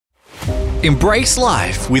Embrace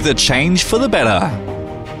life with a change for the better.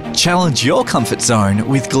 Challenge your comfort zone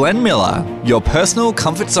with Glenn Miller, your personal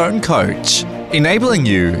comfort zone coach, enabling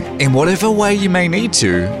you, in whatever way you may need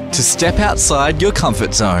to step outside your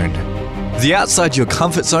comfort zone. The Outside Your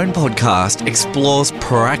Comfort Zone podcast explores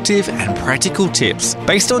proactive and practical tips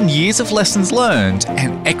based on years of lessons learned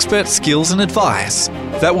and expert skills and advice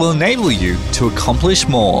that will enable you to accomplish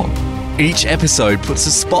more. Each episode puts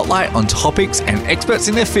a spotlight on topics and experts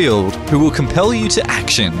in their field who will compel you to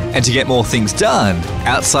action and to get more things done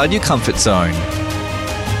outside your comfort zone.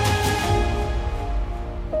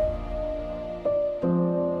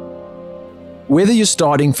 Whether you're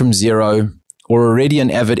starting from zero or already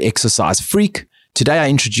an avid exercise freak, today I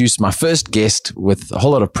introduce my first guest with a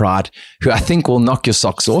whole lot of pride, who I think will knock your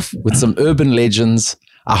socks off with some urban legends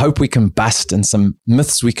I hope we can bust and some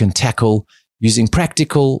myths we can tackle using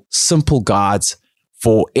practical, simple guides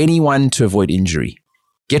for anyone to avoid injury.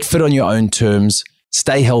 Get fit on your own terms,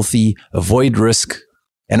 stay healthy, avoid risk,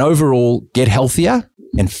 and overall get healthier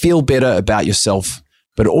and feel better about yourself,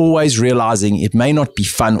 but always realizing it may not be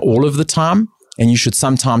fun all of the time, and you should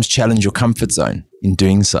sometimes challenge your comfort zone in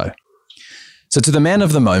doing so. So to the man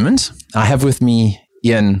of the moment, I have with me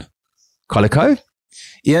Ian Colico.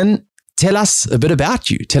 Ian, tell us a bit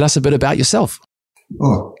about you. Tell us a bit about yourself.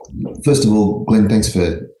 Oh, first of all, Glenn, thanks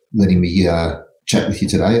for letting me chat with you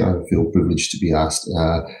today. I feel privileged to be asked,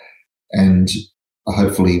 and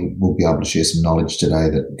hopefully we'll be able to share some knowledge today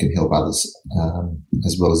that can help others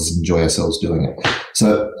as well as enjoy ourselves doing it.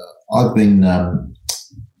 So I've been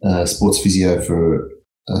sports physio for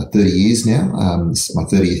 30 years now. This is my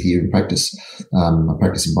 30th year in practice. I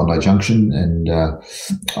practice in Bondi Junction, and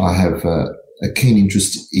I have a keen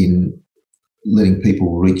interest in letting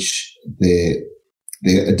people reach their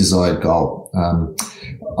desired goal.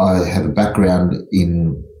 I have a background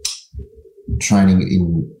in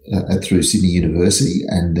training through Sydney University,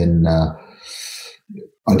 and then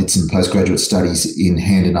I did some postgraduate studies in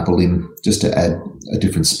hand and upper limb just to add a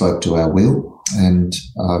different spoke to our wheel. And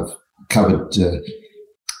I've covered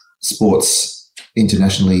sports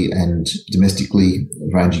internationally and domestically,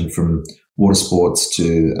 ranging from water sports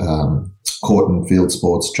to court and field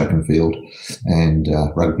sports, track and field, and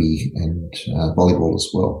rugby and volleyball as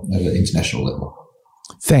well at an international level.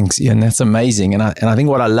 Thanks, Ian. That's amazing. And I think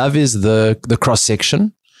what I love is the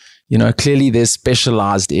cross-section. You know, clearly there's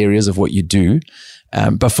specialized areas of what you do.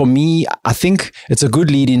 But for me, I think it's a good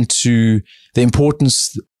lead into the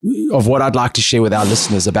importance of what I'd like to share with our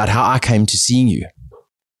listeners about how I came to seeing you.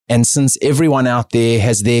 And since everyone out there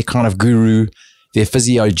has their kind of guru, their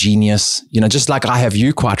physio genius, you know, just like I have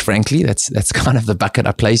you, quite frankly, that's kind of the bucket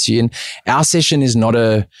I place you in. Our session is not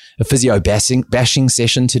a physio bashing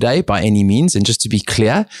session today by any means. And just to be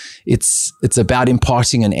clear, it's about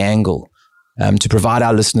imparting an angle to provide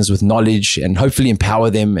our listeners with knowledge and hopefully empower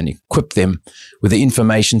them and equip them with the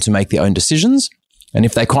information to make their own decisions. And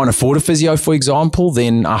if they can't afford a physio, for example,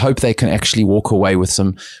 then I hope they can actually walk away with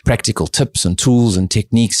some practical tips and tools and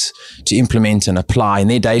techniques to implement and apply in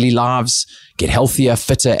their daily lives, get healthier,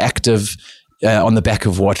 fitter, active, on the back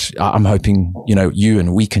of what I'm hoping, you know, you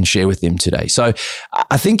and we can share with them today. So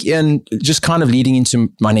I think, Ian, just kind of leading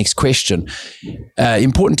into my next question,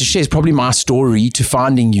 important to share is probably my story to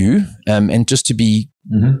finding you, and just to be,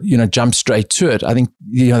 you know, jump straight to it. I think,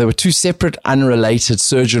 you know, there were two separate unrelated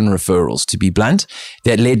surgeon referrals, to be blunt,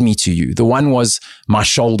 that led me to you. The one was my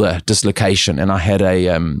shoulder dislocation, and I had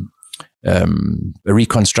a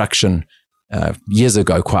reconstruction years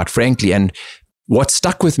ago, quite frankly. And what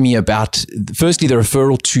stuck with me about, firstly, the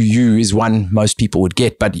referral to you is one most people would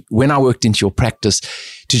get. But when I worked into your practice,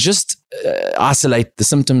 to just isolate the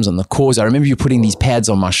symptoms and the cause, I remember you putting these pads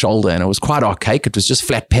on my shoulder, and it was quite archaic. It was just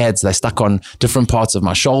flat pads. They stuck on different parts of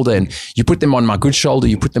my shoulder, and you put them on my good shoulder,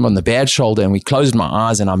 you put them on the bad shoulder, and we closed my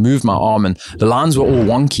eyes and I moved my arm, and the lines were all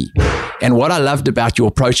wonky. And what I loved about your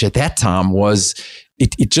approach at that time was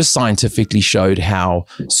it just scientifically showed how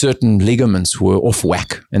certain ligaments were off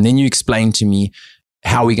whack. And then you explained to me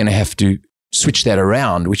how we're going to have to switch that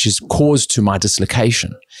around, which is cause to my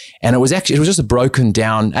dislocation. And it was just a broken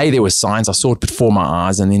down, A, there was science, I saw it before my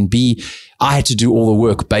eyes, and then B, I had to do all the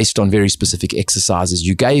work based on very specific exercises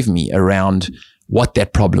you gave me around what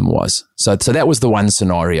that problem was. So that was the one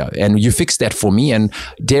scenario, and you fixed that for me. And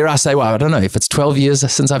dare I say, well, I don't know if it's 12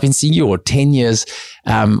 years since I've been seeing you or 10 years,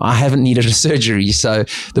 I haven't needed a surgery. So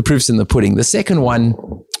the proof's in the pudding. The second one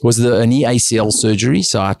was a knee ACL surgery.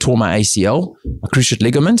 So I tore my ACL, a cruciate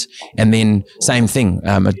ligament, and then same thing.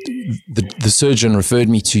 The surgeon referred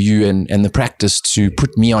me to you and the practice to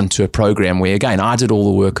put me onto a program where, again, I did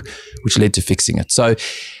all the work which led to fixing it. So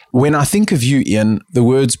when I think of you, Ian, the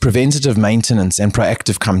words preventative maintenance and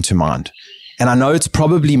proactive come to mind. And I know it's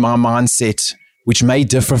probably my mindset, which may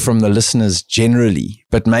differ from the listeners generally,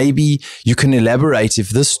 but maybe you can elaborate if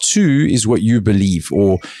this too is what you believe,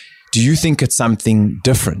 or do you think it's something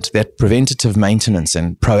different, that preventative maintenance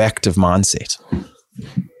and proactive mindset?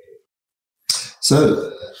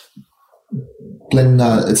 So, Glenn,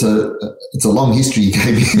 it's a long history you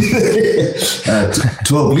gave me.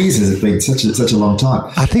 12 years has it been? Such a long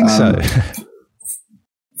time. I think so.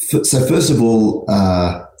 So first of all,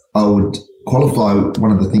 I would qualify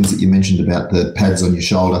one of the things that you mentioned about the pads on your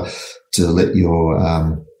shoulder to let your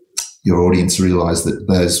audience realise that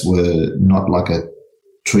those were not like a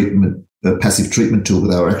passive treatment tool, but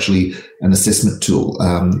they were actually an assessment tool.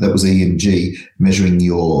 That was EMG, measuring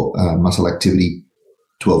your muscle activity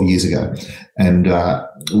 12 years ago. And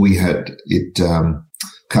we had it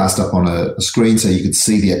cast up on a screen so you could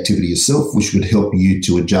see the activity yourself, which would help you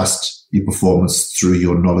to adjust your performance through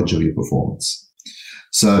your knowledge of your performance.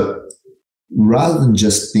 So rather than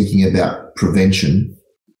just thinking about prevention,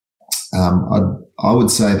 I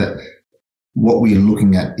would say that what we're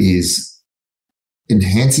looking at is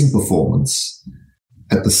enhancing performance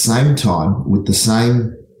at the same time with the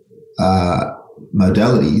same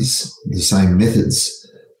modalities, the same methods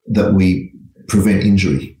that we prevent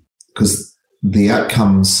injury. Because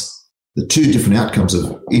the two different outcomes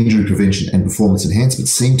of injury prevention and performance enhancement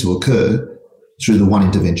seem to occur through the one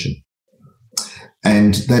intervention.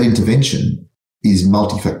 And that intervention is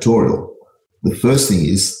multifactorial. The first thing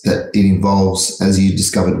is that it involves, as you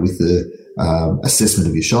discovered with the assessment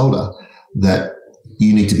of your shoulder, that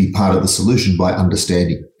you need to be part of the solution by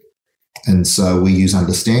understanding. And so we use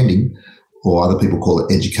understanding, or other people call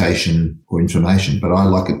it education or information, but I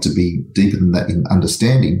like it to be deeper than that in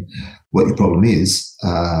understanding what your problem is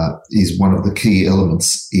one of the key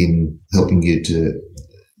elements in helping you to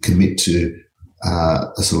commit to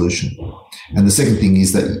a solution. And the second thing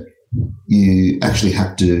is that you actually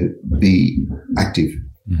have to be active.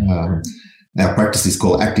 Our practice is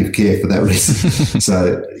called active care for that reason.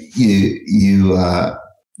 So you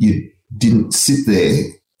didn't sit there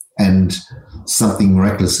and something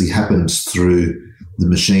miraculously happened through the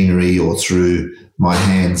machinery or through my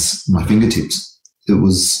hands, my fingertips. It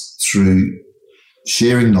was through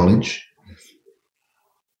sharing knowledge,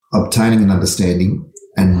 obtaining an understanding,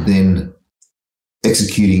 and then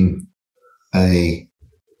executing a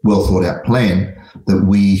well thought out plan that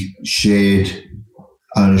we shared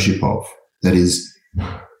ownership of. That is,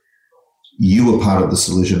 you were part of the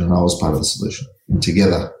solution and I was part of the solution. And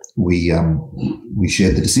together we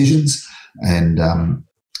shared the decisions, and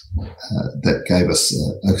that gave us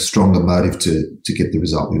a stronger motive to get the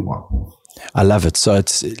result we want. I love it. So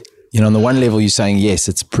it's, on the one level you're saying, yes,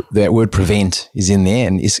 it's that word prevent is in there,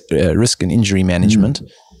 and is risk and injury management.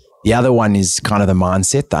 The other one is kind of the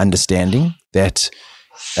mindset, the understanding that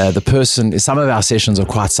the person, some of our sessions are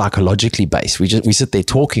quite psychologically based. We sit there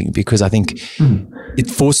talking because I think it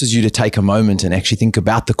forces you to take a moment and actually think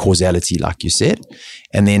about the causality, like you said.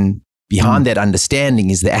 And then behind that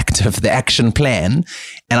understanding is the action plan.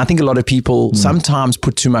 And I think a lot of people sometimes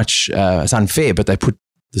put too much, it's unfair, but they put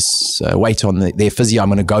this weight on their physio. I'm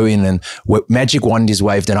going to go in and magic wand is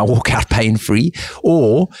waved and I walk out pain-free.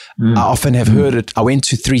 Or I often have heard it, I went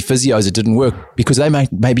to 3 physios, it didn't work because they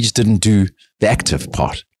maybe just didn't do the active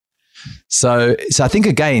part. So I think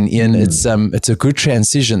again, Ian, it's a good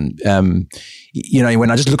transition. When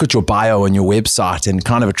I just look at your bio on your website and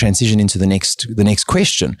kind of a transition into the next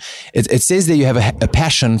question, it says that you have a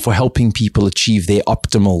passion for helping people achieve their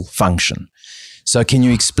optimal function. So can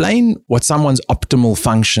you explain what someone's optimal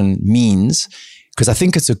function means? Because I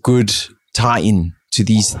think it's a good tie-in to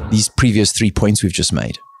these previous 3 points we've just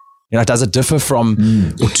made. Does it differ from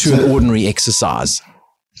or to an ordinary exercise?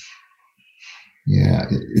 Yeah,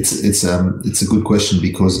 it's a good question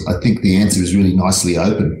because I think the answer is really nicely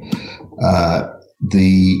open.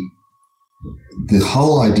 The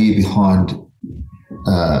whole idea behind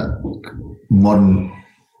modern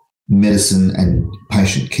medicine and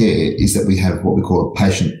patient care is that we have what we call a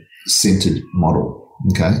patient-centered model,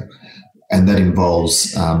 okay? And that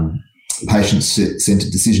involves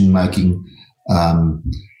patient-centered decision-making,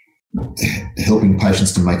 helping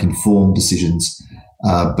patients to make informed decisions,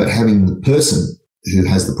 but having the person who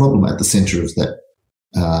has the problem at the center of that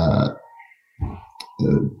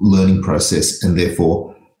learning process and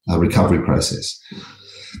therefore recovery process.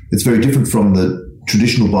 It's very different from the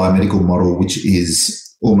traditional biomedical model, which is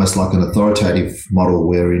almost like an authoritative model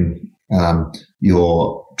wherein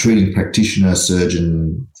your treating practitioner,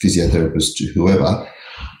 surgeon, physiotherapist, whoever,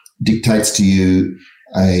 dictates to you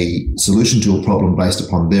a solution to a problem based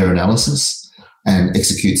upon their analysis and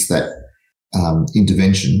executes that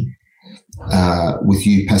intervention with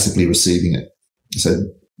you passively receiving it. So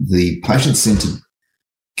the patient-centered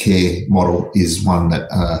care model is one that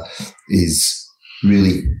is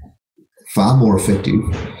really far more effective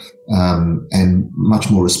and much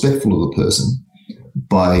more respectful of the person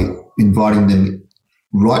by inviting them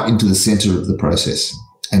right into the center of the process.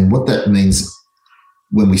 And what that means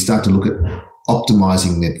when we start to look at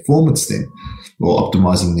optimizing their performance then, or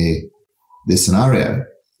optimizing their scenario,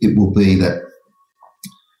 it will be that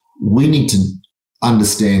we need to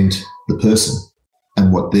understand the person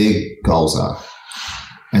and what their goals are.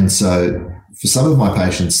 And so for some of my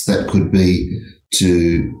patients, that could be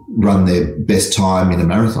to run their best time in a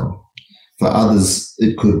marathon. For others,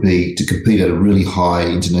 it could be to compete at a really high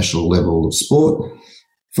international level of sport.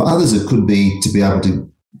 For others, it could be to be able to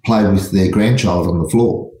play with their grandchild on the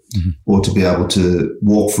floor, or to be able to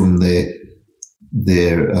walk from their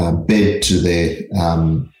bed to their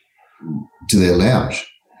lounge.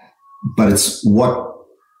 But it's what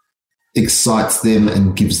excites them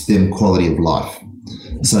and gives them quality of life.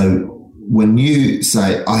 So when you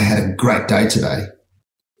say, I had a great day today,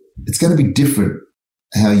 it's going to be different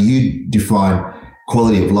how you define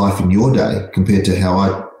quality of life in your day compared to how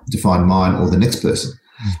I define mine or the next person.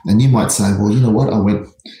 And you might say, well, you know what? I went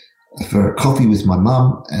for a coffee with my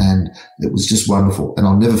mum and it was just wonderful. And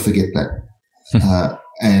I'll never forget that.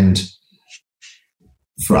 And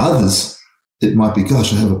for others, it might be,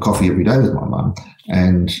 gosh, I have a coffee every day with my mum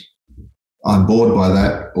and I'm bored by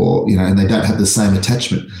that, or, you know, and they don't have the same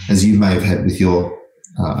attachment as you may have had with your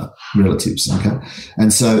relatives. Okay.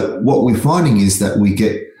 And so what we're finding is that we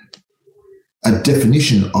get a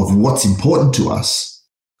definition of what's important to us,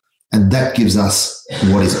 and that gives us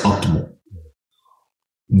what is optimal.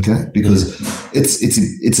 Okay. Because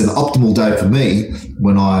it's an optimal day for me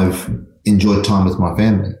when I've enjoyed time with my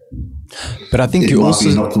family. But I think it might be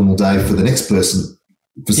an optimal day for the next person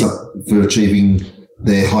for achieving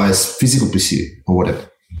their highest physical pursuit or whatever.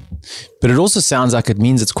 But it also sounds like it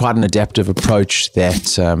means it's quite an adaptive approach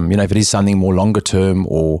that, if it is something more longer term,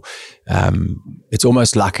 or it's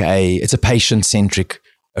almost like it's a patient-centric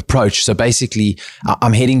approach. So basically,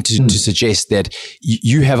 I'm heading to suggest that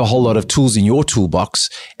you have a whole lot of tools in your toolbox,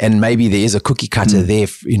 and maybe there is a cookie cutter there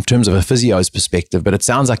in terms of a physio's perspective, but it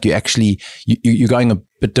sounds like you're going a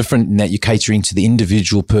bit different in that you're catering to the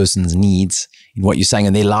individual person's needs in what you're saying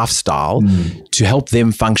and their lifestyle to help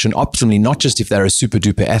them function optimally, not just if they're a super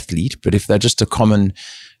duper athlete, but if they're just a common,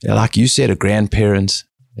 like you said, a grandparent,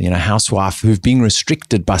 housewife who've been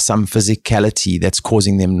restricted by some physicality that's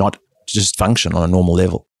causing them not to just function on a normal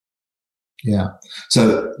level. Yeah.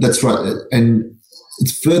 So that's right. And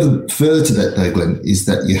it's further to that though, Glenn, is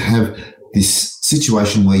that you have this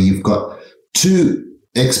situation where you've got two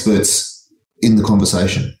experts in the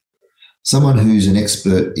conversation. Someone who's an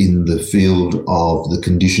expert in the field of the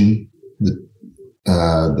condition,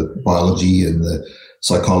 the biology and the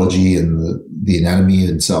psychology and the anatomy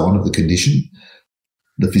and so on of the condition,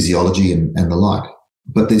 the physiology and the like.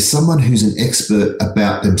 But there's someone who's an expert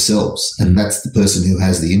about themselves, and that's the person who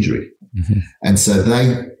has the injury. Mm-hmm. And so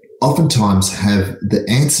they oftentimes have the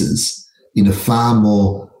answers in a far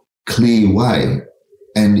more clear way.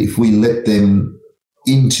 And if we let them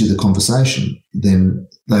into the conversation, then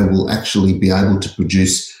they will actually be able to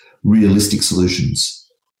produce realistic solutions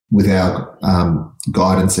with our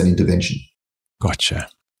guidance and intervention. Gotcha.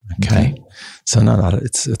 Okay. So no,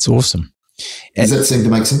 it's awesome. Does that seem to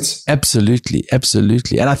make sense? Absolutely.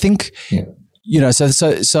 And I think,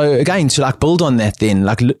 so again, to build on that then,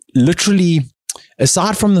 literally,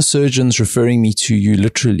 aside from the surgeons referring me to you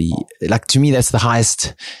literally, to me, that's the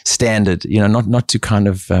highest standard, not to kind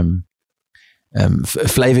of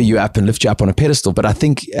flavor you up and lift you up on a pedestal, but I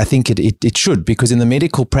think it should, because in the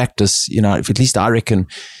medical practice, at least I reckon,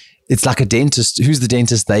 it's like a dentist. Who's the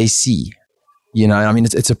dentist they see?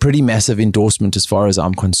 It's a pretty massive endorsement as far as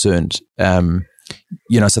I'm concerned.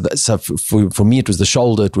 So for me, it was the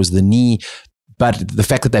shoulder, it was the knee, but the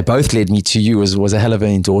fact that they both led me to you was a hell of an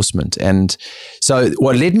endorsement. And so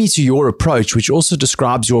what led me to your approach, which also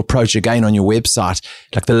describes your approach again on your website,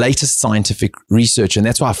 like the latest scientific research. And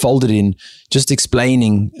that's why I folded in just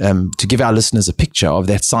explaining to give our listeners a picture of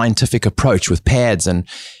that scientific approach with pads and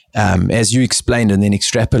as you explained and then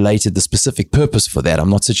extrapolated the specific purpose for that. I'm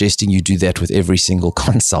not suggesting you do that with every single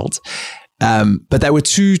consult. But they were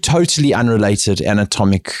two totally unrelated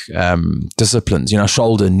anatomic disciplines,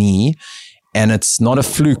 shoulder, knee. And it's not a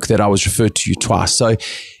fluke that I was referred to you twice. So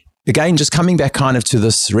again, just coming back kind of to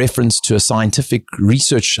this reference to a scientific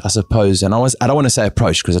research, I suppose, and I don't want to say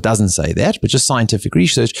approach because it doesn't say that, but just scientific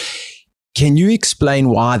research. Can you explain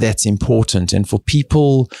why that's important? And for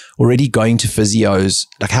people already going to physios,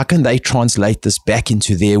 like how can they translate this back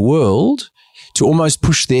into their world to almost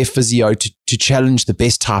push their physio to challenge the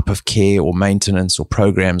best type of care or maintenance or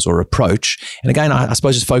programs or approach? And again, I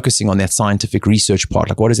suppose just focusing on that scientific research part,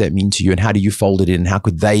 like what does that mean to you and how do you fold it in? And how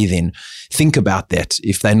could they then think about that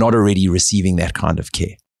if they're not already receiving that kind of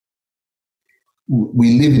care?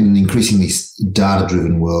 We live in an increasingly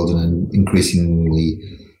data-driven world and an increasingly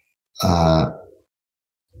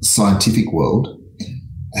scientific world.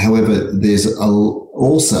 However, there's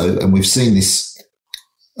also, and we've seen this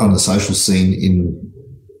on the social scene in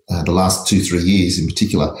the last 2-3 years in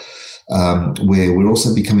particular, where we're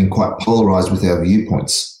also becoming quite polarized with our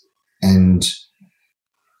viewpoints. And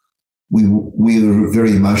we're a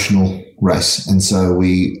very emotional race. And so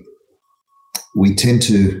we tend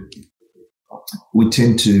to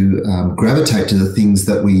gravitate to the things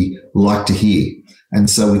that we like to hear. And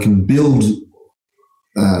so we can build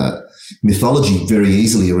mythology very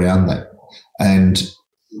easily around that. And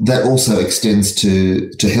that also extends to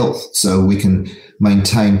health. So we can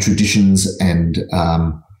maintain traditions and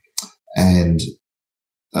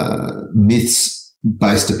myths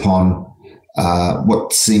based upon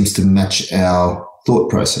what seems to match our thought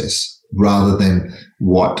process rather than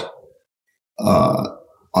what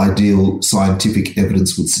ideal scientific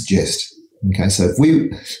evidence would suggest. Okay, so if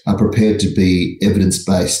we are prepared to be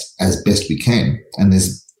evidence-based as best we can, and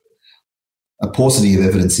there's a paucity of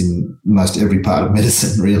evidence in most every part of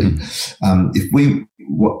medicine, really. If we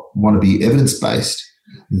want to be evidence-based,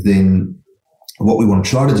 then what we want to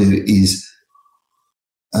try to do is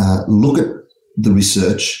look at the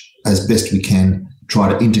research as best we can, try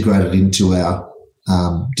to integrate it into our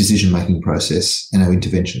decision-making process and our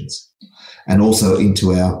interventions, and also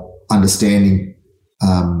into our understanding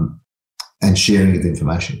and sharing of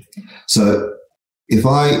information. So if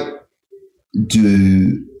I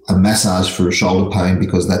do a massage for a shoulder pain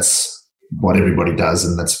because that's what everybody does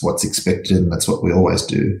and that's what's expected and that's what we always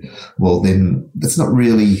do, well, then that's not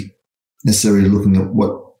really necessarily looking at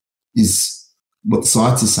what the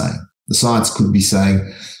science is saying. The science could be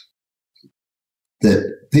saying that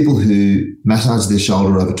people who massage their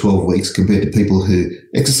shoulder over 12 weeks compared to people who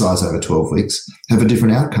exercise over 12 weeks have a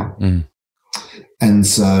different outcome. Mm. And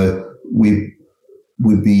so we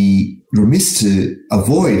would be remiss to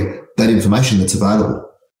avoid that information that's available.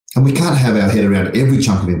 And we can't have our head around every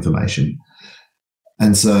chunk of information.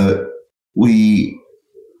 And so we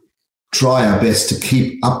try our best to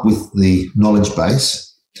keep up with the knowledge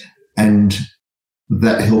base, and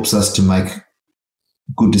that helps us to make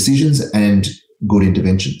good decisions and good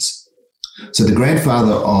interventions. So the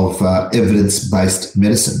grandfather of evidence-based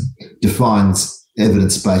medicine defines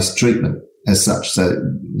evidence-based treatment as such. So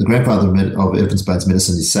the grandfather of evidence-based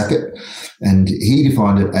medicine is Sackett, and he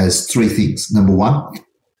defined it as three things. Number one,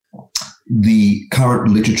 the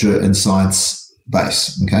current literature and science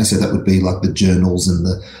base. Okay, so that would be like the journals and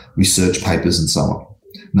the research papers and so on.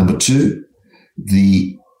 Number two,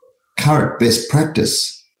 the current best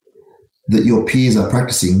practice that your peers are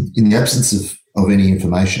practicing in the absence of any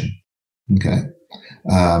information. Okay,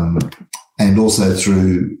 and also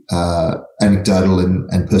through anecdotal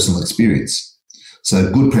and personal experience. So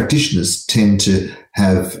good practitioners tend to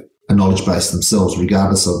have a knowledge base themselves,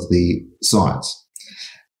 regardless of the science.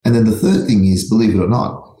 And then the third thing is, believe it or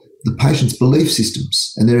not, the patient's belief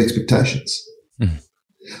systems and their expectations. Mm.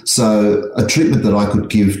 So a treatment that I could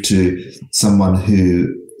give to someone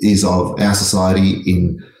who is of our society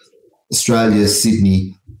in Australia,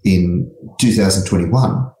 Sydney, in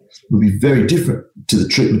 2021 would be very different to the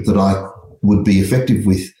treatment that I would be effective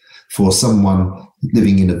with for someone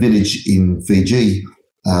living in a village in Fiji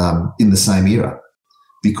in the same era,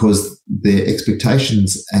 because their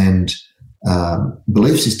expectations and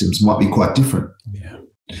belief systems might be quite different. Yeah.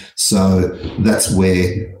 So that's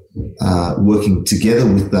where working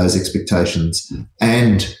together with those expectations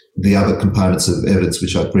and the other components of evidence,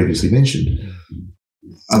 which I previously mentioned,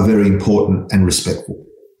 are very important and respectful.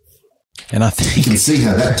 And I think you can see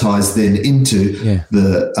how that ties then into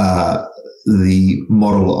the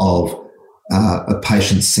model of a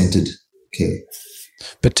patient-centered care.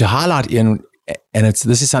 But to highlight, Ian, and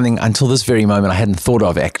this is something until this very moment I hadn't thought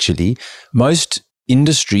of actually, most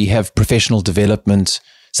industry have professional development,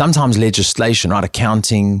 sometimes legislation, right?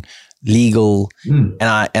 Accounting, legal. And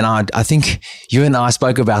I think you and I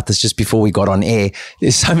spoke about this just before we got on air.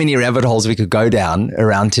 There's so many rabbit holes we could go down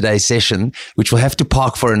around today's session, which we'll have to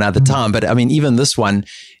park for another time. But I mean, even this one,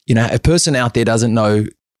 you know, a person out there doesn't know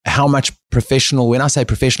how much professional, when I say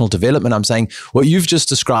professional development, I'm saying what you've just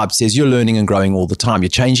described says you're learning and growing all the time. You're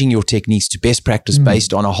changing your techniques to best practice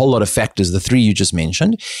based on a whole lot of factors, the three you just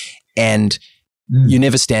mentioned. and you're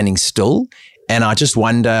never standing still. And I just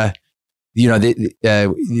wonder, you know,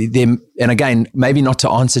 and again, maybe not to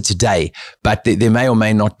answer today, but there may or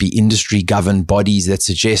may not be industry governed bodies that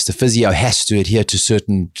suggest a physio has to adhere to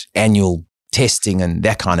certain annual testing and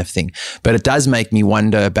that kind of thing. But it does make me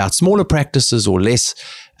wonder about smaller practices or less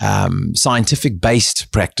scientific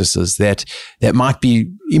based practices that might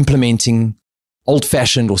be implementing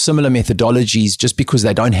old-fashioned or similar methodologies just because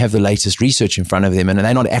they don't have the latest research in front of them and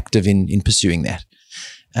they're not active in pursuing that.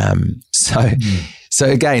 So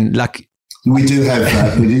again, like we do have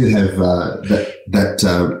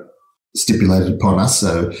that stipulated upon us.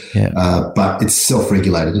 So, but it's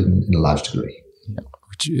self-regulated in a large degree.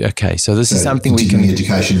 Okay, so this is something continuing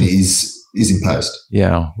education is imposed.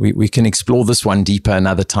 Yeah, we can explore this one deeper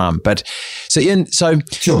another time. But so Ian,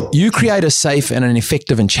 sure. You create a safe and an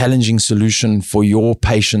effective and challenging solution for your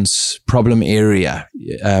patient's problem area.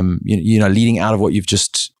 You know, leading out of what you've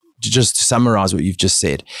just to summarize what you've just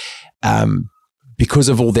said, because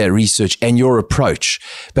of all that research and your approach.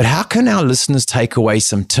 But how can our listeners take away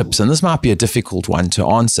some tips? And this might be a difficult one to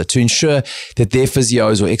answer, to ensure that their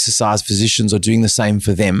physios or exercise physicians are doing the same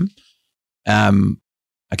for them.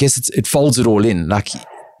 I guess it folds it all in. Like,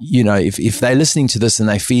 you know, if they're listening to this and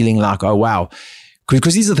they're feeling like, oh, wow,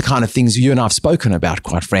 because these are the kind of things you and I have spoken about,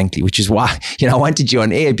 quite frankly, which is why, you know, I wanted you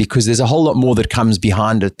on air, because there's a whole lot more that comes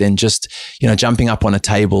behind it than just, you know, jumping up on a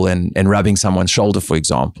table and rubbing someone's shoulder, for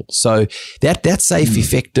example. So that safe,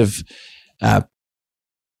 effective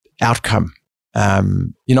outcome,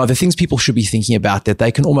 you know, the things people should be thinking about, that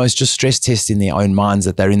they can almost just stress test in their own minds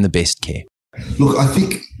that they're in the best care. Look, I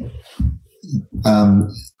think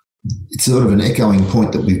it's sort of an echoing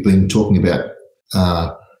point that we've been talking about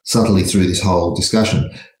subtly through this whole discussion,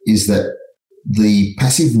 is that the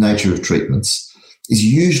passive nature of treatments is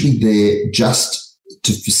usually there just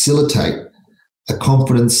to facilitate a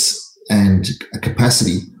confidence and a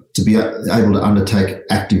capacity to be able to undertake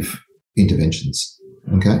active interventions.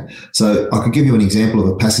 Okay, so I could give you an example of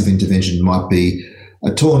a passive intervention. It might be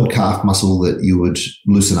a torn calf muscle that you would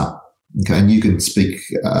loosen up. Okay, and you can speak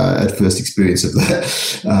at first experience of that.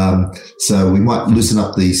 So we might loosen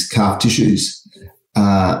up these calf tissues.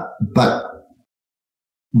 But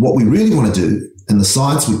what we really want to do, and the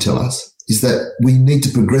science would tell us, is that we need to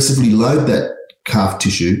progressively load that calf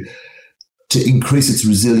tissue to increase its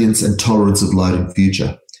resilience and tolerance of load in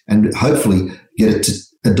future, and hopefully get it to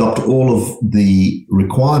adopt all of the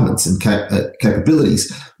requirements and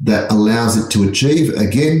capabilities that allows it to achieve,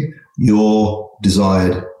 again, your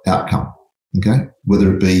desired outcome. Okay,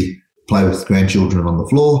 whether it be play with grandchildren on the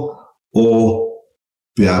floor or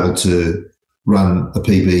be able to run a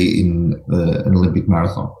PB in an Olympic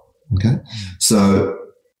marathon. Okay, so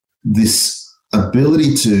this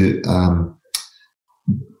ability to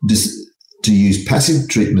use passive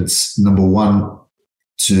treatments, number one,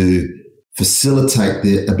 to facilitate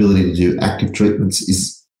the ability to do active treatments,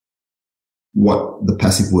 is what the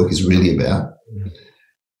passive work is really about.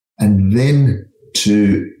 And then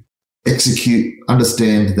to execute,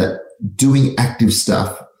 understand that doing active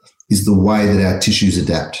stuff is the way that our tissues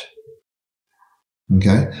adapt.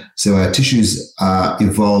 Okay, so our tissues are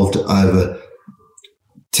evolved over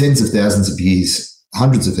tens of thousands of years,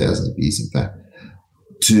 hundreds of thousands of years, in fact,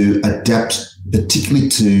 to adapt particularly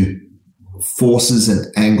to forces and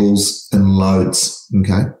angles and loads.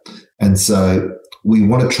 Okay, and so we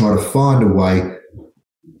want to try to find a way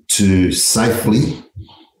to safely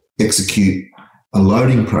execute a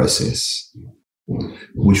loading process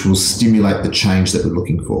which will stimulate the change that we're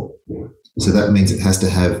looking for. So that means it has to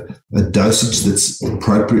have a dosage that's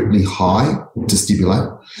appropriately high to stimulate,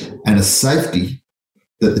 and a safety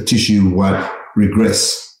that the tissue won't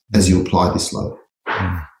regress as you apply this load.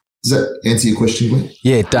 Does that answer your question, Glenn?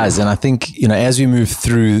 Yeah, it does. And I think, you know, as we move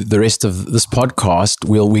through the rest of this podcast,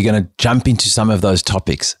 we're going to jump into some of those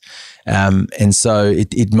topics. And so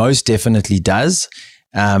it most definitely does.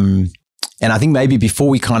 And I think maybe before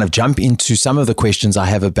we kind of jump into some of the questions I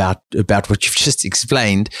have about what you've just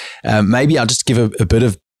explained, maybe I'll just give a bit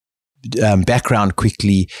of background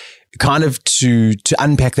quickly, kind of to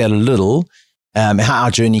unpack that a little, how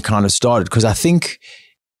our journey kind of started. Because I think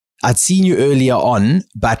I'd seen you earlier on,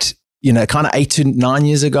 but, you know, kind of 8 to 9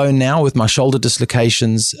 years ago now, with my shoulder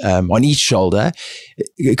dislocations on each shoulder,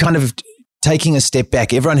 kind of taking a step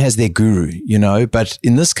back. Everyone has their guru, you know, but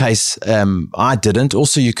in this case, I didn't.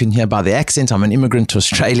 Also, you can hear by the accent, I'm an immigrant to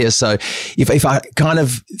Australia. So if I kind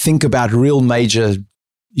of think about real major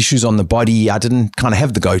issues on the body, I didn't kind of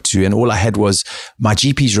have the go-to, and all I had was my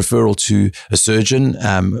GP's referral to a surgeon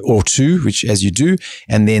or two, which as you do,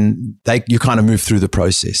 and then you kind of move through the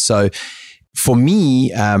process. So for me,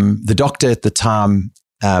 the doctor at the time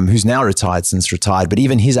who's now retired, but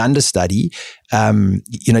even his understudy, Dr.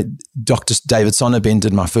 David Sonnabend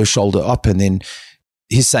did my first shoulder op, and then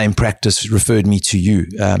his same practice referred me to you.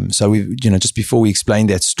 So we, just before we explained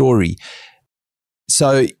that story.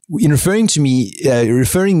 So in referring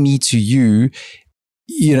me to you,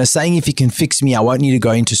 saying if you can fix me, I won't need to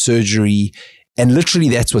go into surgery. And literally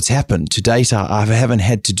that's what's happened. To date, I haven't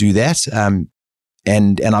had to do that.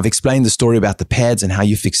 And I've explained the story about the pads and how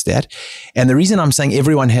you fix that. And the reason I'm saying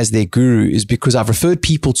everyone has their guru is because I've referred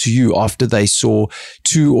people to you after they saw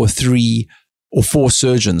 2 or 3 or 4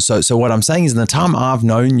 surgeons. So what I'm saying is in the time I've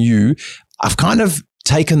known you, I've kind of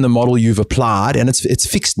taken the model you've applied and it's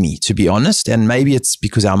fixed me, to be honest. And maybe it's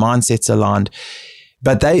because our mindsets aligned,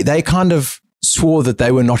 but they kind of swore that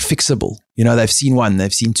they were not fixable. They've seen 1,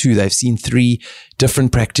 they've seen 2, they've seen 3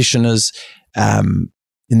 different practitioners. And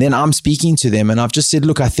then I'm speaking to them and I've just said,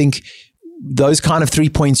 look, I think those kind of 3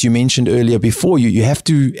 points you mentioned earlier before you have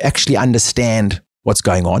to actually understand what's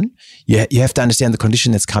going on. You have to understand the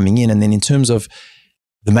condition that's coming in. And then in terms of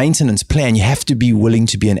the maintenance plan, you have to be willing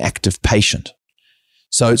to be an active patient.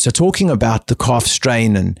 So talking about the calf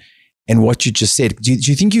strain and what you just said, do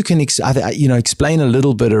you think you can explain a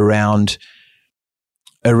little bit around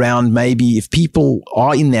maybe if people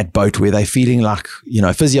are in that boat where they're feeling like,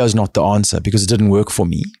 physio is not the answer because it didn't work for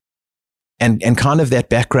me, and kind of that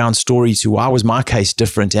background story to why was my case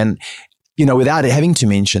different, and without having to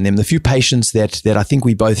mention them, the few patients that I think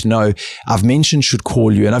we both know I've mentioned should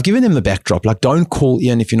call you, and I've given them the backdrop, like don't call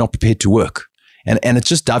Ian if you're not prepared to work. And it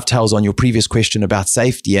just dovetails on your previous question about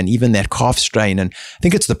safety and even that calf strain. And I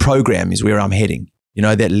think it's the program is where I'm heading,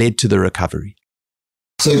 that led to the recovery.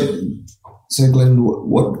 So Glenn,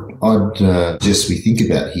 what I'd suggest we think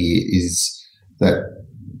about here is that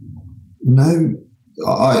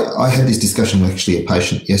I had this discussion with actually a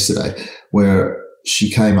patient yesterday where she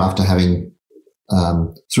came after having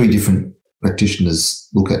 3 different practitioners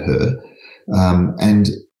look at her. And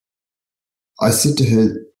I said to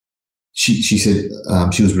her, she said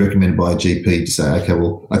she was recommended by a GP to say,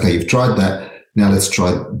 okay, you've tried that. Now let's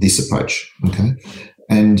try this approach. Okay.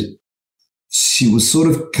 And she was sort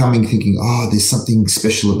of thinking, there's something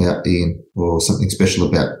special about Ian or something special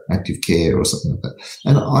about active care or something like that.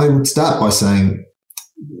 And I would start by saying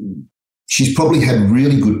she's probably had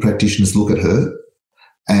really good practitioners look at her,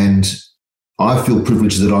 and I feel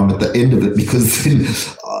privileged that I'm at the end of it because then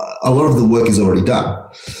a lot of the work is already done.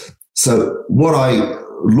 So what I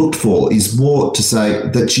looked for is more to say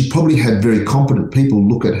that she probably had very competent people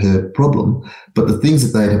look at her problem, but the things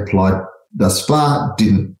that they had applied thus far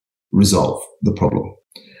didn't resolve the problem.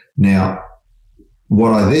 Now,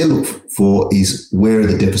 what I there look for is where are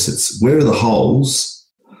the deficits? Where are the holes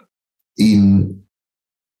in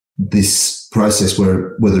this process,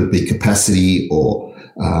 whether it be capacity or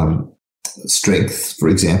strength, for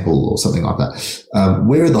example, or something like that?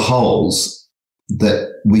 Where are the holes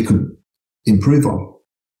that we could improve on?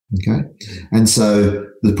 Okay. And so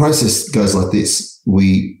the process goes like this.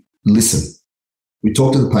 We listen. We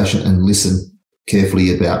talk to the patient and listen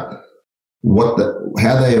carefully about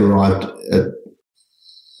how they arrived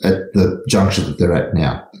at the juncture that they're at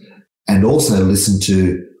now, and also listen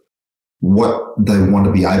to what they want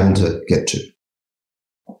to be able to get to.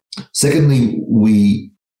 Secondly,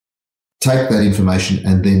 we take that information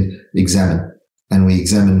and then examine, and we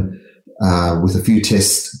examine with a few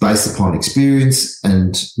tests based upon experience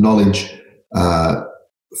and knowledge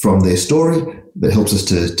from their story that helps us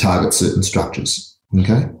to target certain structures.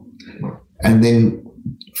 Okay. And then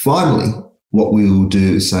finally, what we will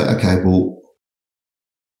do is say, okay, well,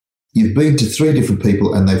 you've been to 3 different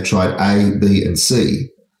people and they've tried A, B, and C,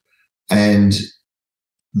 and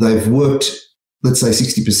they've worked, let's say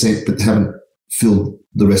 60%, but haven't filled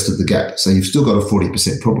the rest of the gap. So you've still got a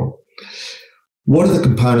 40% problem. What are the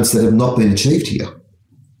components that have not been achieved here?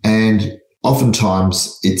 And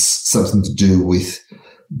oftentimes it's something to do with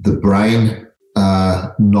the brain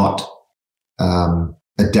not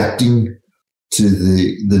adapting to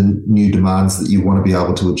the new demands that you want to be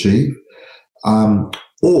able to achieve,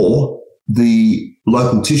 or the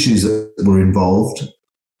local tissues that were involved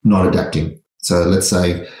not adapting. So let's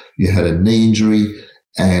say you had a knee injury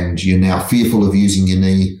and you're now fearful of using your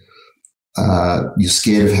knee. You're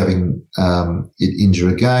scared of having it injure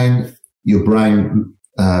again. Your brain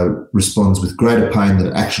responds with greater pain than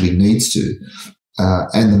it actually needs to,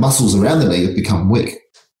 and the muscles around the knee have become weak.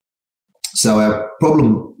 So our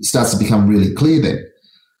problem starts to become really clear then.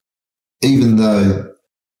 Even though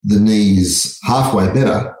the knee is halfway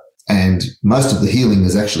better and most of the healing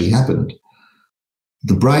has actually happened,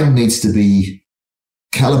 the brain needs to be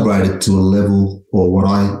calibrated to a level, or what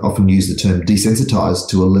I often use the term desensitized,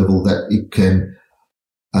 to a level that it can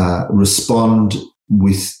respond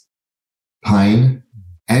with pain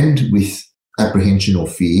and with apprehension or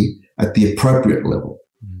fear at the appropriate level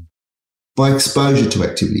by exposure to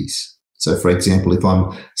activities. So, for example, if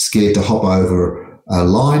I'm scared to hop over a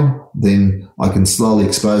line, then I can slowly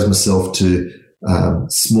expose myself to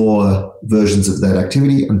smaller versions of that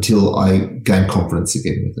activity until I gain confidence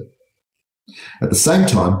again with it. At the same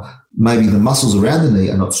time, maybe the muscles around the knee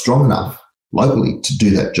are not strong enough locally to do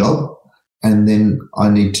that job, and then I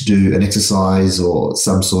need to do an exercise or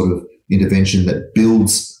some sort of intervention that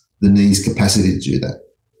builds the knee's capacity to do that.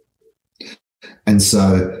 And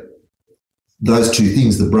so those two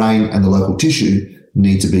things, the brain and the local tissue,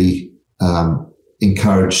 need to be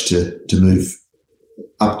encouraged to move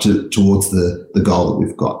up towards the goal that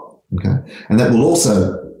we've got. Okay, and that will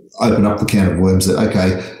also open up the can of worms that,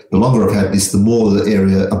 okay, the longer I've had this, the more the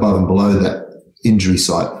area above and below that injury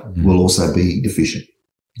site will also be deficient.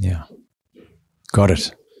 Yeah. Got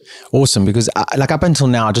it. Awesome. Because up until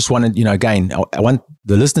now, I just wanted, again, I want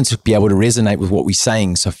the listeners to be able to resonate with what we're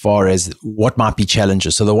saying so far as what might be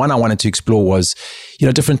challenges. So the one I wanted to explore was,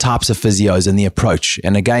 different types of physios and the approach.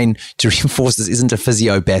 And again, to reinforce, this isn't a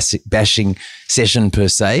physio bashing session per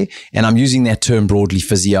se. And I'm using that term broadly,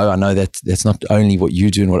 physio. I know that that's not only what you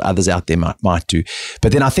do and what others out there might do.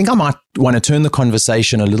 But then I think I might want to turn the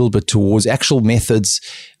conversation a little bit towards actual methods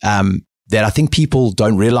that I think people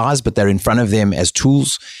don't realize, but they're in front of them as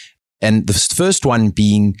tools. And the first one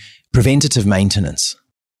being preventative maintenance,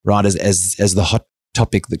 right? As the hot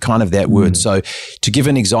topic, the kind of that word. So to give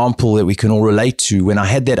an example that we can all relate to, when I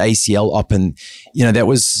had that ACL up, and, that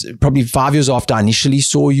was probably 5 years after I initially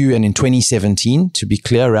saw you, and in 2017, to be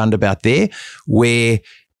clear, around about there, where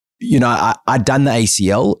I'd done the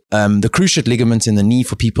ACL, the cruciate ligament in the knee.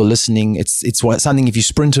 For people listening, it's something, if you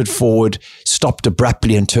sprinted forward, stopped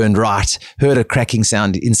abruptly and turned right, heard a cracking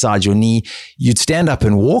sound inside your knee, you'd stand up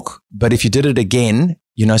and walk. But if you did it again,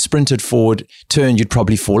 sprinted forward, turned, you'd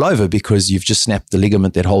probably fall over because you've just snapped the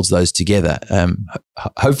ligament that holds those together.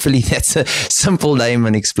 Hopefully that's a simple name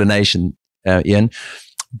and explanation, Ian.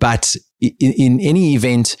 But in any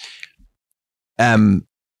event,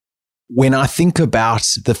 when I think about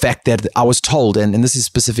the fact that I was told, and this is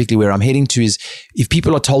specifically where I'm heading to, is if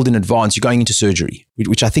people are told in advance you're going into surgery,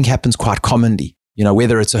 which I think happens quite commonly,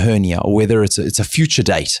 whether it's a hernia or whether it's a future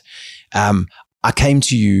date, I came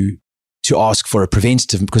to you to ask for a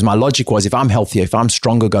preventative, because my logic was, if I'm healthier, if I'm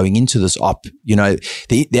stronger going into this op,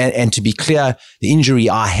 and to be clear, the injury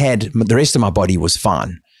I had, the rest of my body was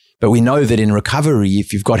fine. But we know that in recovery,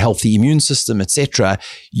 if you've got healthy immune system, etc.,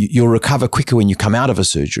 you'll recover quicker when you come out of a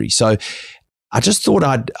surgery. So I just thought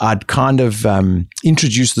I'd kind of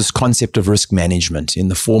introduce this concept of risk management in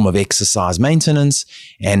the form of exercise maintenance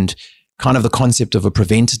and kind of the concept of a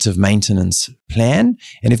preventative maintenance plan.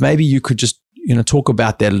 And if maybe you could just, talk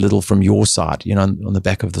about that a little from your side, on the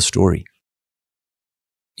back of the story.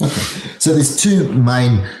 Okay. So there's two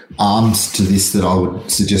main arms to this that I would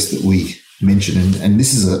suggest that we mention, and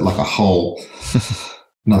this is like a whole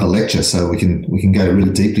another lecture, so we can go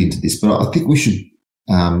really deeply into this. But I think we should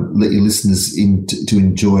let your listeners in to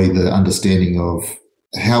enjoy the understanding of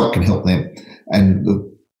how it can help them. And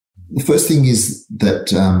the first thing is that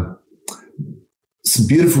some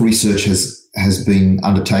beautiful research has been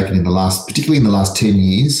undertaken particularly in the last 10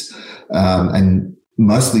 years, and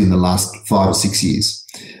mostly in the last 5 or 6 years.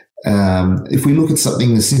 If we look at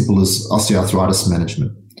something as simple as osteoarthritis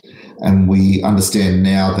management, and we understand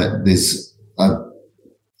now that there's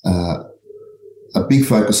a big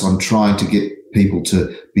focus on trying to get people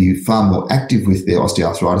to be far more active with their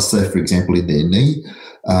osteoarthritis, so for example in their knee,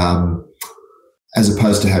 as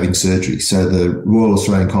opposed to having surgery. So the Royal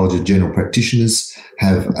Australian College of General Practitioners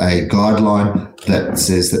have a guideline that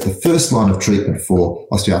says that the first line of treatment for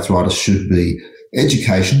osteoarthritis should be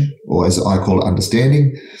education, or as I call it,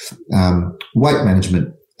 understanding, weight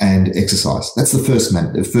management, and exercise. That's the first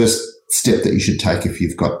step that you should take if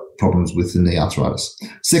you've got problems with the knee arthritis.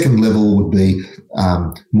 Second level would be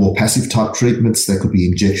more passive type treatments. That could be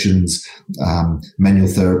injections, manual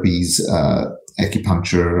therapies,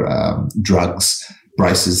 acupuncture, drugs,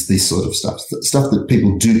 braces, this sort of stuff that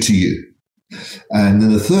people do to you. And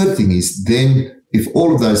then the third thing is, then if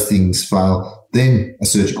all of those things fail, then a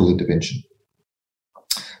surgical intervention.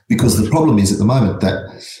 Because the problem is at the moment that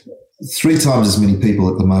 3 times as many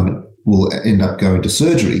people at the moment will end up going to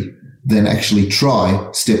surgery than actually try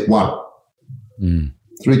step 1.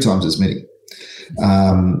 3 times as many.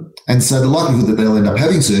 And so the likelihood that they'll end up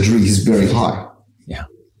having surgery is very high. Yeah.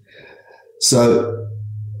 So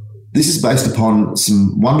this is based upon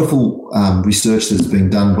some wonderful research that's been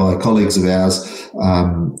done by colleagues of ours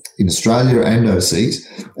in Australia and overseas.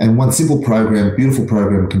 And one simple program, beautiful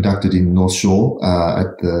program conducted in North Shore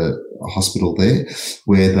at the hospital there,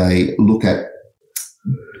 where they look at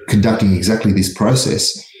conducting exactly this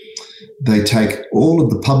process. They take all of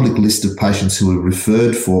the public list of patients who are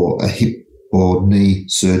referred for a hip or knee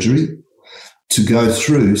surgery to go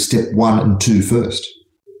through step 1 and 2 first.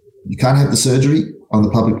 You can't have the surgery on the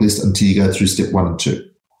public list until you go through step 1 and 2.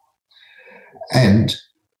 And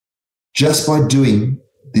just by doing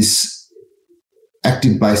this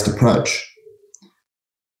active-based approach,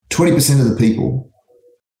 20% of the people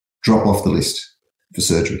drop off the list for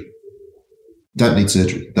surgery. Don't need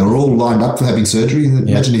surgery. They were all lined up for having surgery.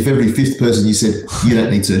 Imagine if every fifth person you said, you don't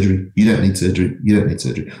need surgery, you don't need surgery, you don't need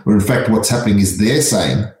surgery. Or in fact, what's happening is they're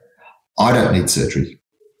saying, I don't need surgery.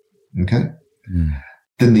 Okay?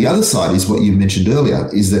 Then the other side is what you mentioned earlier,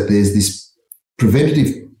 is that there's this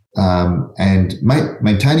preventative and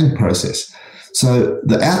maintaining process. So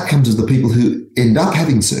the outcomes of the people who end up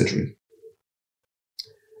having surgery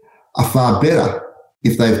are far better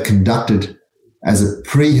if they've conducted as a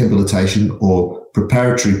prehabilitation or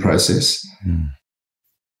preparatory process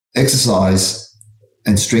exercise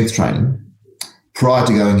and strength training prior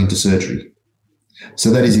to going into surgery. So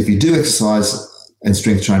that is, if you do exercise and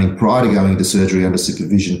strength training prior to going into surgery under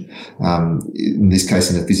supervision, in this case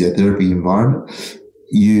in a physiotherapy environment,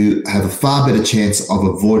 you have a far better chance of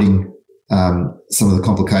avoiding some of the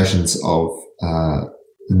complications of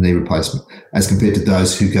the knee replacement as compared to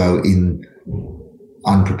those who go in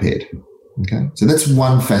unprepared. Okay, so that's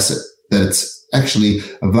one facet that it's actually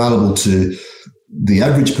available to the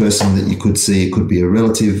average person that you could see. It could be a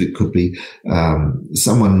relative, it could be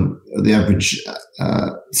someone, the average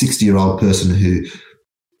 60-year-old person who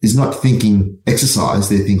is not thinking exercise,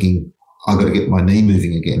 they're thinking, I've got to get my knee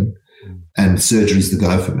moving again, and surgery is the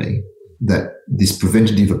go for me. That this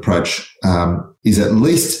preventative approach is at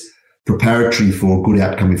least preparatory for a good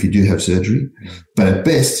outcome if you do have surgery, but at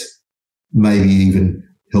best, maybe even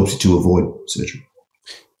helps you to avoid surgery.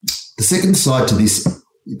 The second side to this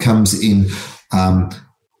comes in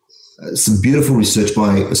some beautiful research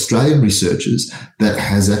by Australian researchers that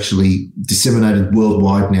has actually disseminated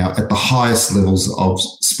worldwide now at the highest levels of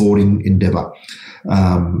sporting endeavour.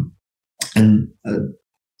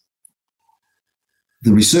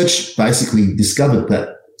 The research basically discovered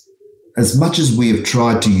that as much as we have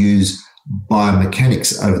tried to use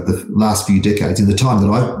biomechanics over the last few decades, in the time that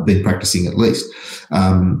I've been practicing at least,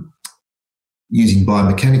 using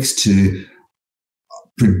biomechanics to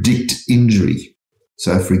predict injury.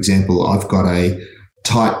 So, for example, I've got a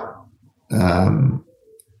tight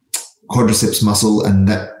quadriceps muscle, and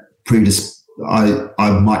that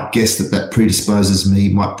I might guess that predisposes me,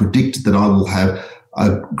 might predict that I will have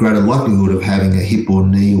a greater likelihood of having a hip or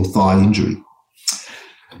knee or thigh injury.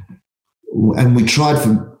 And we tried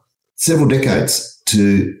for several decades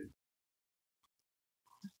to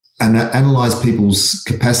analyze people's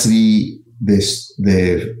capacity,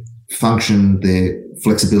 their function, their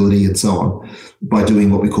flexibility, and so on, by doing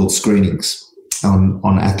what we call screenings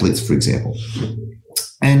on athletes, for example.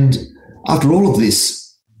 And after all of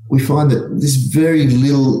this, we find that there's very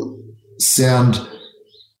little sound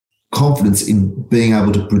confidence in being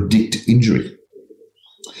able to predict injury.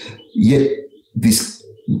 Yet this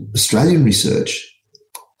Australian research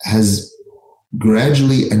has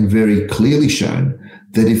gradually and very clearly shown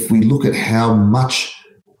that if we look at how much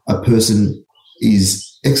a person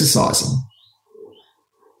is exercising,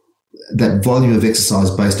 that volume of exercise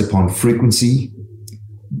based upon frequency,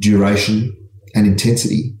 duration, and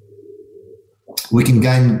intensity, we can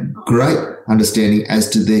gain great understanding as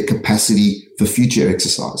to their capacity for future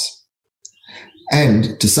exercise.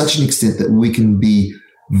 And to such an extent that we can be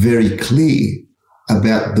very clear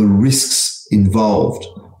about the risks involved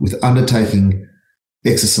with undertaking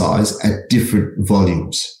exercise at different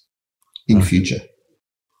volumes in future.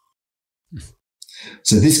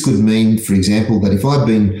 So this could mean, for example, that if I've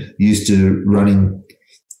been used to running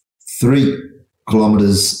 3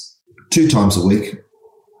 kilometres 2 times a week,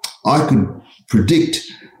 I could predict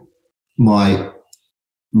my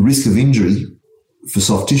risk of injury for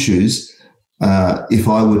soft tissues if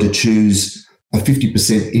I were to choose a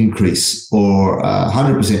 50% increase or a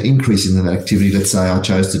 100% increase in that activity. Let's say I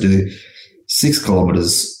chose to do 6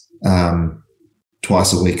 kilometres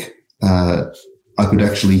twice a week. I could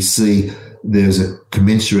actually see there's a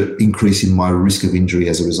commensurate increase in my risk of injury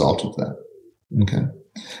as a result of that. Okay.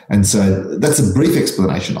 And so that's a brief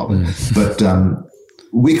explanation of it. But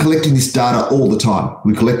we're collecting this data all the time.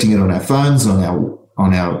 We're collecting it on our phones, on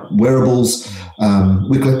our wearables.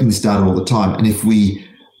 We're collecting this data all the time. And if we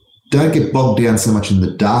don't get bogged down so much in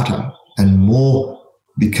the data and more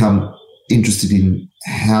become interested in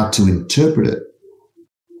how to interpret it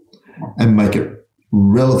and make it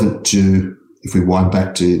relevant to, if we wind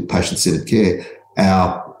back to patient-centered care,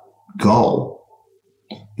 our goal,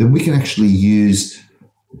 then we can actually use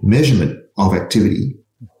measurement of activity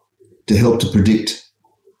to help to predict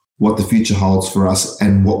what the future holds for us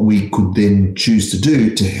and what we could then choose to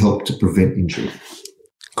do to help to prevent injury.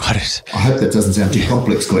 Got it. I hope that doesn't sound too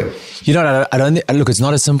complex, Glenn. You know, I don't look, it's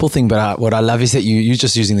not a simple thing, but what I love is that you're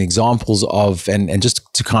just using the examples of, and just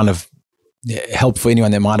to kind of help for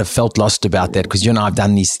anyone that might have felt lost about that, because you and I have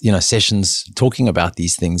done these, sessions talking about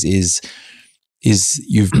these things, is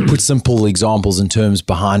you've put simple examples and terms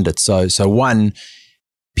behind it. So one,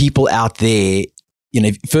 people out there,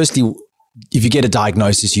 firstly, if you get a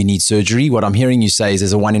diagnosis, you need surgery. What I'm hearing you say is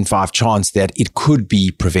there's a 1 in 5 chance that it could be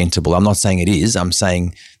preventable. I'm not saying it is. I'm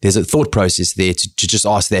saying there's a thought process there to just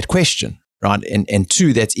ask that question, right? And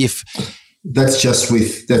two, that's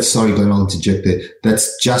sorry, Glenn, I'll interject there.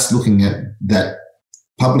 That's just looking at that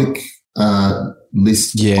public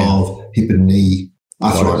list of hip and knee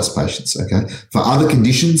arthritis patients, okay? For other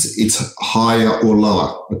conditions, it's higher or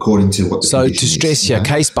lower according to what the condition is. So to stress here,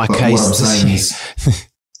 case by case. What I'm saying is,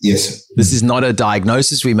 yes. This is not a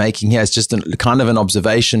diagnosis we're making here. It's just kind of an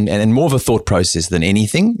observation and more of a thought process than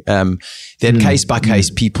anything. That case by case,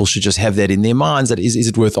 people should just have that in their minds. That is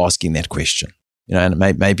it worth asking that question? And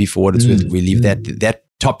maybe for what it's worth, we leave that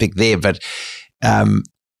topic there. But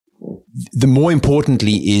the more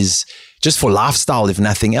importantly is just for lifestyle, if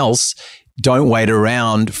nothing else, don't wait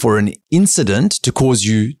around for an incident to cause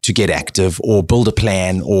you to get active or build a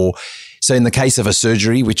plan. Or so in the case of a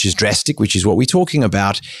surgery, which is drastic, which is what we're talking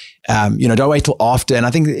about, don't wait till after. And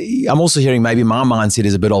I think I'm also hearing maybe my mindset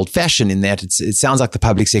is a bit old fashioned in that it sounds like the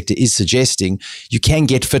public sector is suggesting you can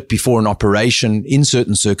get fit before an operation in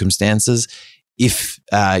certain circumstances. If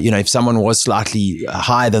someone was slightly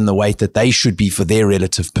higher than the weight that they should be for their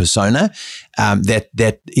relative persona,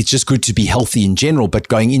 that it's just good to be healthy in general, but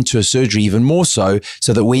going into a surgery even more so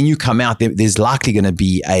that when you come out, there's likely going to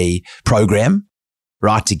be a program,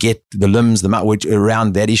 right, to get the limbs,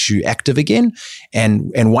 around that issue active again.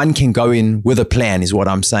 And one can go in with a plan, is what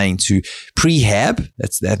I'm saying, to prehab.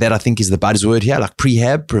 That I think is the buzzword here, like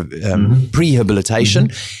prehab,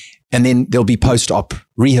 prehabilitation. And then there'll be post-op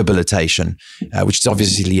rehabilitation, which is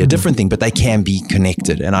obviously a different thing, but they can be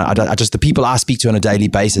connected. And I just, the people I speak to on a daily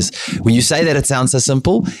basis, when you say that, it sounds so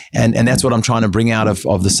simple. And that's what I'm trying to bring out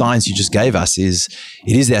of the science you just gave us is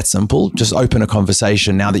it is that simple. Just open a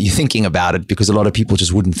conversation now that you're thinking about it, because a lot of people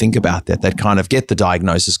just wouldn't think about that. They'd kind of get the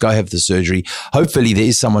diagnosis, go have the surgery. Hopefully there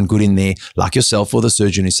is someone good in there like yourself or the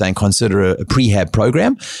surgeon who's saying, consider a prehab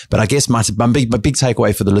program. But I guess my big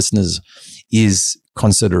takeaway for the listeners is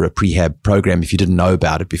consider a prehab program if you didn't know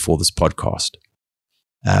about it before this podcast.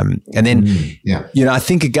 And then, I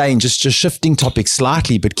think again, just shifting topics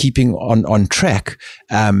slightly, but keeping on track.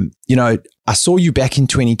 I saw you back in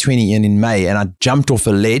 2020 in May, and I jumped off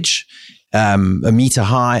a ledge, a meter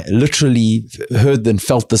high, literally heard and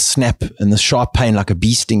felt the snap and the sharp pain like a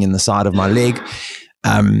bee sting in the side of my leg.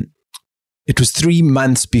 It was 3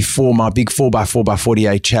 months before my big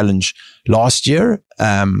 4x4x48 challenge last year,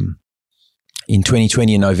 in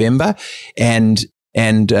 2020 in November. And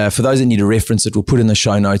for those that need a reference, it will put in the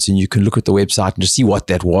show notes and you can look at the website and just see what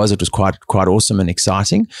that was. It was quite awesome and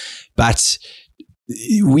exciting. But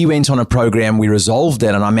we went on a program, we resolved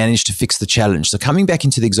that, and I managed to fix the challenge. So coming back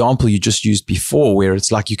into the example you just used before, where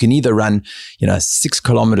it's like you can either run, 6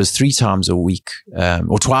 kilometers 3 times a week,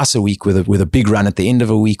 or twice a week with a big run at the end of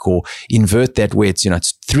a week, or invert that where it's,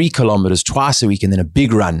 it's 3 kilometers twice a week and then a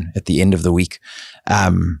big run at the end of the week.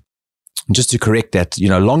 Just to correct that,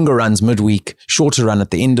 longer runs midweek, shorter run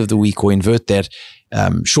at the end of the week, or invert that,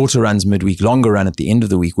 shorter runs midweek, longer run at the end of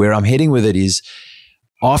the week. Where I'm heading with it is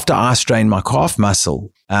after I strained my calf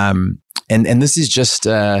muscle, and this is just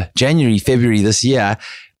January, February this year,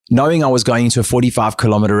 knowing I was going into a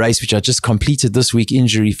 45-kilometer race, which I just completed this week,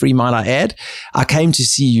 injury-free, might I add, I came to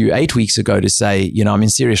see you 8 weeks ago to say, I'm in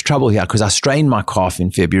serious trouble here because I strained my calf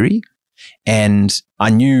in February and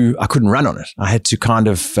I knew I couldn't run on it. I had to kind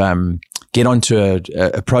of get onto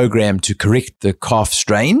a program to correct the calf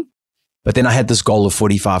strain, but then I had this goal of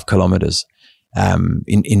 45 kilometers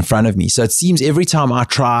in front of me. So it seems every time I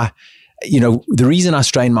try, the reason I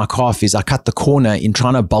strain my calf is I cut the corner in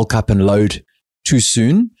trying to bulk up and load too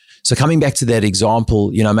soon. So coming back to that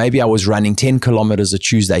example, maybe I was running 10 kilometers a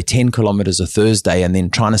Tuesday, 10 kilometers a Thursday, and then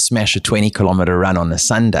trying to smash a 20-kilometer run on a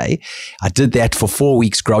Sunday. I did that for 4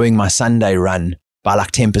 weeks, growing my Sunday run by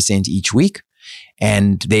like 10% each week.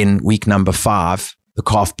 And then week number 5, the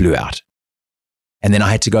calf blew out. And then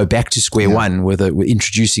I had to go back to square one with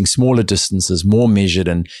introducing smaller distances, more measured.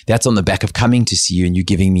 And that's on the back of coming to see you and you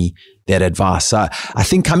giving me that advice. So I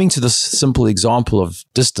think coming to this simple example of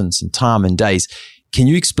distance and time and days, can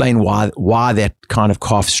you explain why that kind of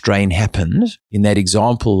calf strain happened in that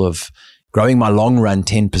example of growing my long run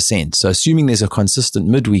 10%? So assuming there's a consistent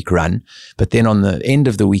midweek run, but then on the end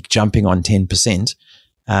of the week jumping on 10%,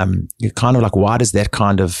 you're kind of like, why does that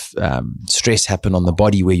kind of stress happen on the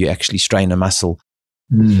body where you actually strain a muscle?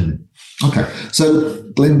 Okay. So,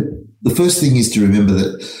 Glenn, the first thing is to remember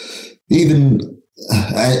that even,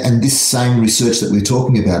 and this same research that we're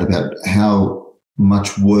talking about how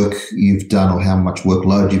much work you've done or how much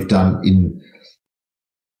workload you've done in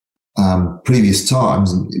previous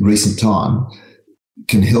times, in recent time,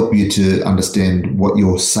 can help you to understand what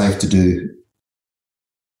you're safe to do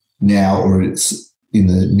now or it's in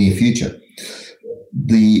the near future.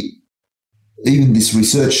 Even this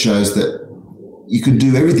research shows that you could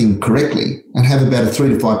do everything correctly and have about a 3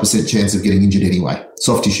 to 5% chance of getting injured anyway.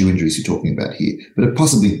 Soft tissue injuries you're talking about here, but it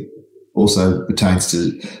possibly also pertains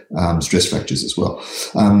to stress fractures as well.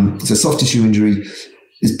 So soft tissue injury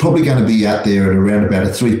is probably going to be out there at around about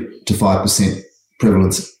a 3 to 5%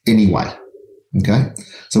 prevalence anyway. Okay,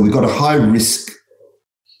 so we've got a high risk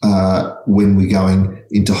when we're going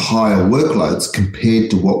into higher workloads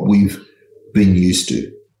compared to what we've been used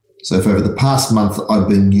to. So if over the past month I've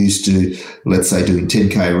been used to, let's say, doing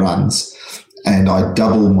 10K runs, and I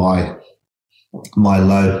double my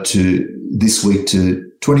load to this week to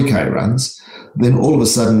 20K runs, then all of a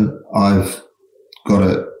sudden I've got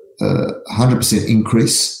a 100%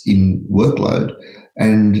 increase in workload,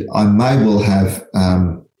 and I may well have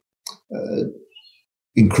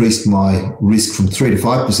increased my risk from 3 to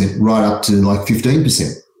 5% right up to like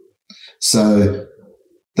 15%. So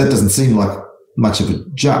that doesn't seem like much of a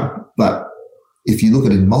jump, but if you look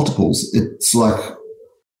at it in multiples, it's like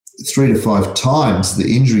 3 to 5 times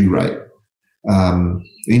the injury rate,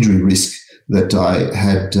 injury risk that I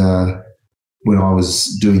had when I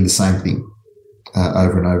was doing the same thing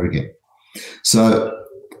over and over again. So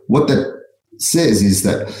what that says is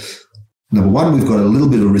that, number one, we've got a little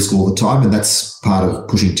bit of risk all the time, and that's part of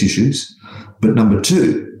pushing tissues. But number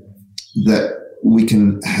two, that we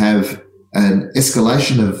can have an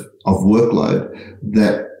escalation of workload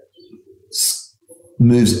that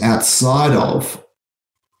moves outside of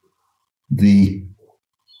the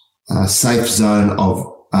safe zone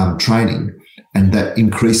of training, and that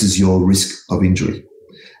increases your risk of injury.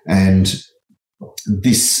 And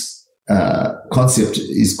this concept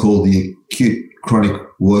is called the acute chronic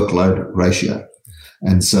workload ratio.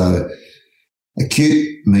 And so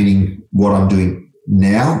acute meaning what I'm doing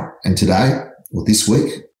now and today or this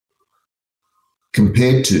week,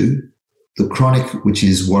 compared to the chronic, which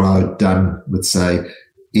is what I've done, let's say,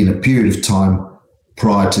 in a period of time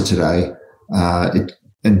prior to today.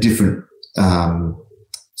 And different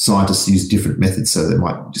scientists use different methods. So they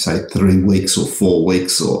might say 3 weeks or 4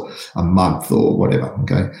 weeks or a month or whatever,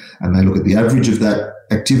 okay? And they look at the average of that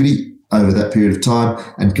activity over that period of time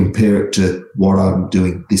and compare it to what I'm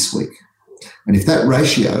doing this week. And if that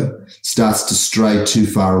ratio starts to stray too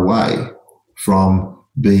far away from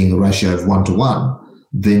being a ratio of 1-to-1,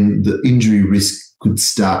 then the injury risk could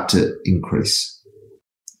start to increase.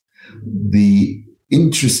 The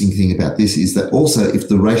interesting thing about this is that also if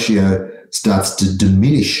the ratio starts to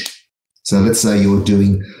diminish, so let's say you're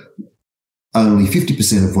doing only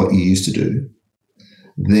 50% of what you used to do,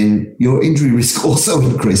 then your injury risk also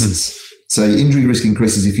increases. So your injury risk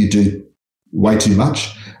increases if you do way too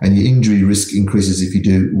much, and your injury risk increases if you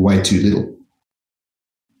do way too little.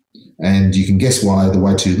 And you can guess why the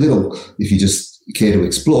way too little, if you just care to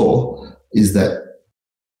explore, is that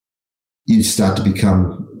you start to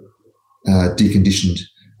become deconditioned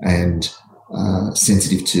and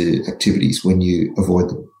sensitive to activities when you avoid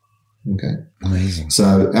them. Okay. Amazing.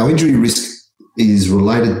 So our injury risk is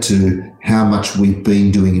related to how much we've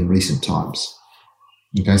been doing in recent times.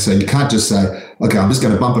 Okay. So you can't just say, okay, I'm just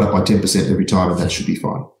going to bump it up by 10% every time and that should be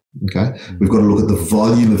fine. Okay. We've got to look at the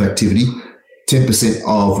volume of activity. 10%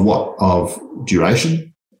 of what? Of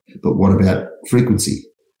duration. But what about frequency?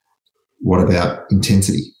 What about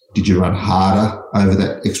intensity? Did you run harder over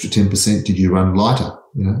that extra 10%? Did you run lighter?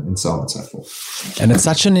 And so on and so forth. And it's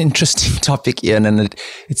such an interesting topic, Ian, and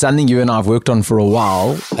it's something you and I have worked on for a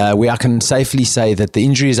while, where I can safely say that the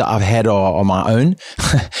injuries that I've had are my own,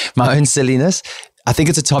 my own silliness. I think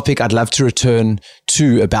it's a topic I'd love to return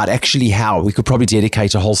to, about actually how we could probably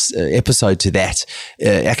dedicate a whole episode to that.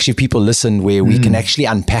 Actually, people listen where we can actually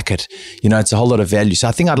unpack it. It's a whole lot of value. So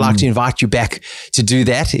I think I'd like to invite you back to do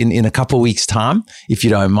that in a couple of weeks' time, if you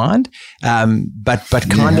don't mind. But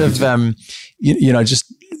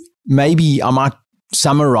just maybe I might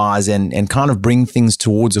summarize and kind of bring things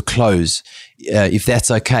towards a close, if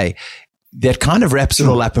that's okay. That kind of wraps it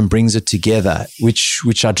all up and brings it together,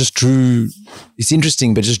 which I just drew. It's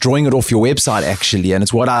interesting, but just drawing it off your website, actually. And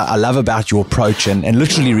it's what I love about your approach, and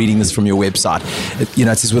literally reading this from your website.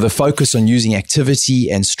 It says, with a focus on using activity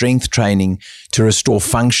and strength training to restore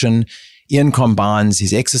function, Ian combines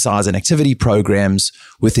his exercise and activity programs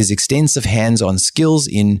with his extensive hands-on skills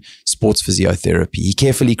in sports physiotherapy. He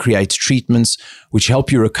carefully creates treatments which help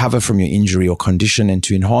you recover from your injury or condition and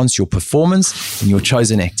to enhance your performance in your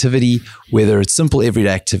chosen activity, whether it's simple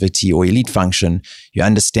everyday activity or elite function. You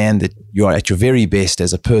understand that you are at your very best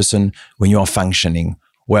as a person when you are functioning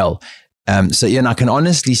well. So Ian, I can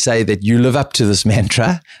honestly say that you live up to this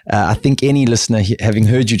mantra. I think any listener, having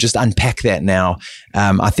heard you just unpack that now,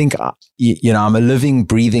 I think, I'm a living,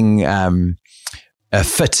 breathing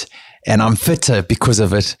fit, and I'm fitter because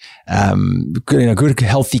of it. Good,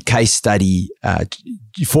 healthy case study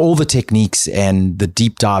for all the techniques and the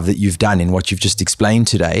deep dive that you've done in what you've just explained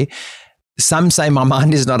today. Some say my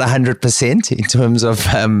mind is not 100% in terms of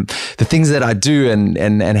the things that I do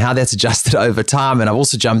and how that's adjusted over time. And I've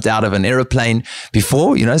also jumped out of an aeroplane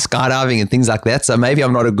before, skydiving and things like that. So maybe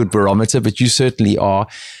I'm not a good barometer, but you certainly are.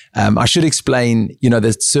 I should explain,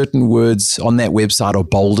 that certain words on that website are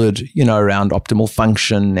bolded, around optimal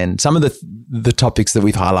function and some of the topics that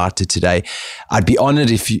we've highlighted today. I'd be honored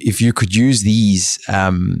if you could use these,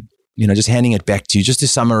 just handing it back to you, just to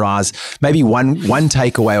summarize maybe one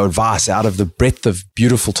takeaway or advice out of the breadth of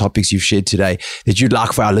beautiful topics you've shared today that you'd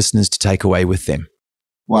like for our listeners to take away with them.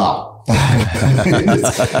 Wow.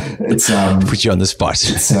 it's put you on the spot.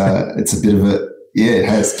 It's a bit of it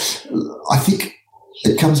has. I think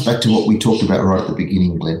it comes back to what we talked about right at the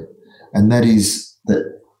beginning, Glenn, and that is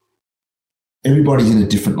that everybody's in a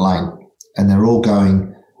different lane and they're all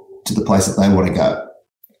going to the place that they want to go.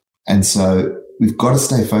 And so we've got to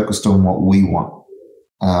stay focused on what we want,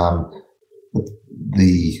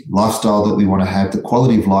 the lifestyle that we want to have, the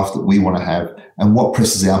quality of life that we want to have, and what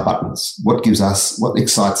presses our buttons, what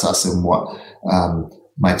excites us and what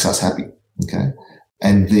makes us happy, okay?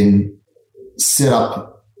 And then set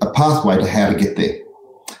up a pathway to how to get there.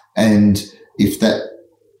 And if that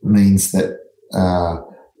means that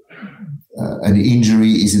an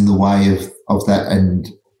injury is in the way of that and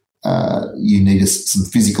you need some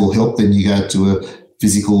physical help, then you go to a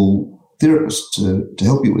physical therapist to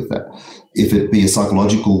help you with that. If it be a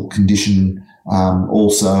psychological condition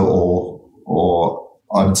also or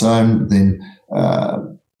on its own, then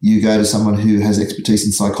you go to someone who has expertise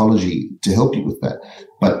in psychology to help you with that.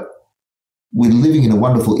 But we're living in a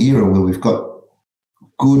wonderful era where we've got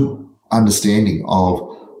good understanding of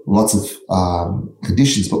lots of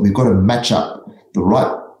conditions, but we've got to match up the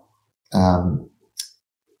right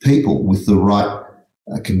people with the right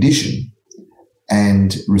condition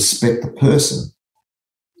and respect the person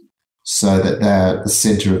so that they're the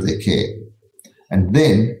center of their care. And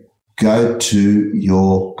then go to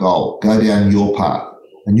your goal, go down your path.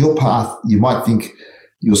 And your path, you might think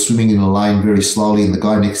you're swimming in a lane very slowly and the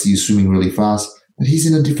guy next to you is swimming really fast, but he's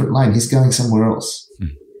in a different lane. He's going somewhere else.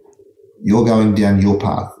 You're going down your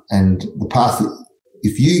path. And the path,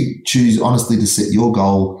 if you choose honestly to set your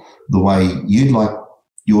goal the way you'd like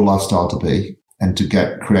your lifestyle to be and to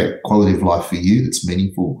create quality of life for you that's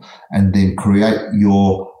meaningful, and then create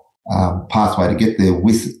your pathway to get there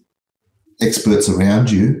with experts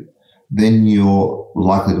around you, then you're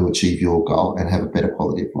likely to achieve your goal and have a better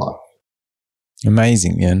quality of life.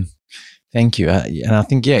 Amazing, Ian. Thank you. And I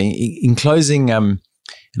think, in closing, and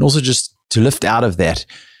also just to lift out of that,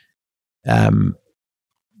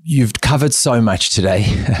 you've covered so much today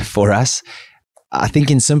for us. I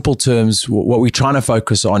think in simple terms, what we're trying to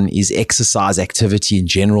focus on is exercise activity in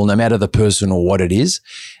general, no matter the person or what it is.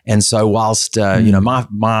 And so whilst,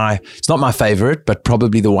 my it's not my favorite, but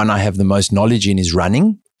probably the one I have the most knowledge in is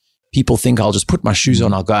running. People think I'll just put my shoes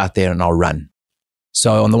on, I'll go out there and I'll run.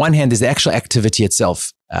 So on the one hand, there's the actual activity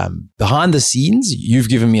itself. Behind the scenes, you've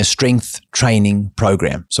given me a strength training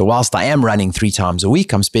program. So whilst I am running 3 times a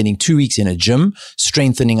week, I'm spending 2 weeks in a gym,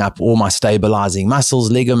 strengthening up all my stabilizing muscles,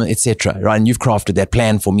 ligament, etc. Right? And you've crafted that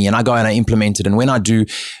plan for me, and I go and I implement it. And when I do,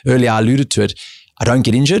 earlier I alluded to it, I don't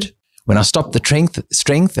get injured. When I stop the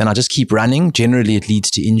strength and I just keep running, generally it leads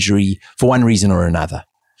to injury for one reason or another.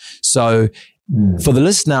 So For the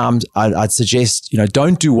listener, I'd suggest,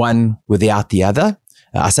 don't do one without the other.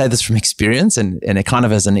 I say this from experience and it kind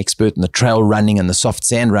of as an expert in the trail running and the soft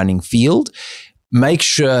sand running field. Make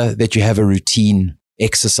sure that you have a routine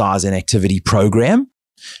exercise and activity program,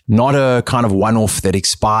 not a kind of one-off that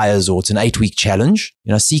expires or it's an 8-week challenge.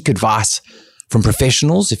 Seek advice from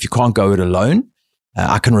professionals if you can't go it alone.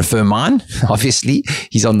 I can refer mine, obviously.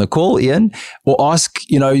 He's on the call, Ian. Or ask,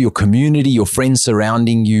 your community, your friends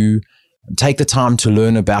surrounding you. Take the time to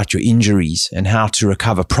learn about your injuries and how to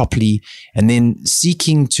recover properly, and then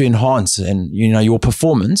seeking to enhance your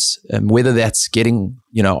performance, whether that's getting,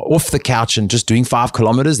 off the couch and just doing 5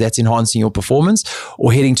 kilometers, that's enhancing your performance,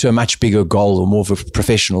 or heading to a much bigger goal or more of a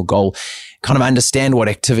professional goal. Kind of understand what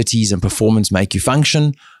activities and performance make you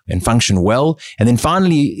function and function well. And then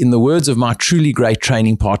finally, in the words of my truly great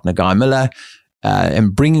training partner, Guy Miller,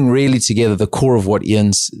 and bringing really together the core of what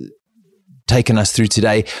Ian's taken us through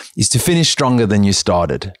today, is to finish stronger than you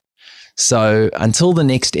started. So until the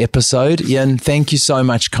next episode, Ian, thank you so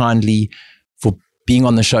much kindly for being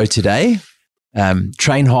on the show today.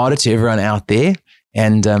 Train harder to everyone out there.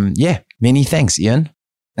 And many thanks, Ian.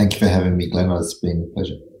 Thank you for having me, Glenn. It's been a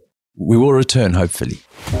pleasure. We will return, hopefully.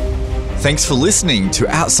 Thanks for listening to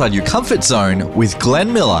Outside Your Comfort Zone with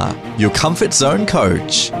Glenn Miller, your comfort zone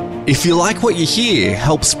coach. If you like what you hear,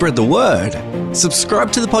 help spread the word.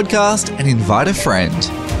 Subscribe to the podcast and invite a friend.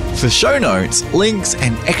 For show notes, links,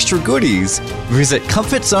 and extra goodies, visit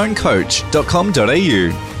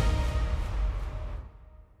comfortzonecoach.com.au.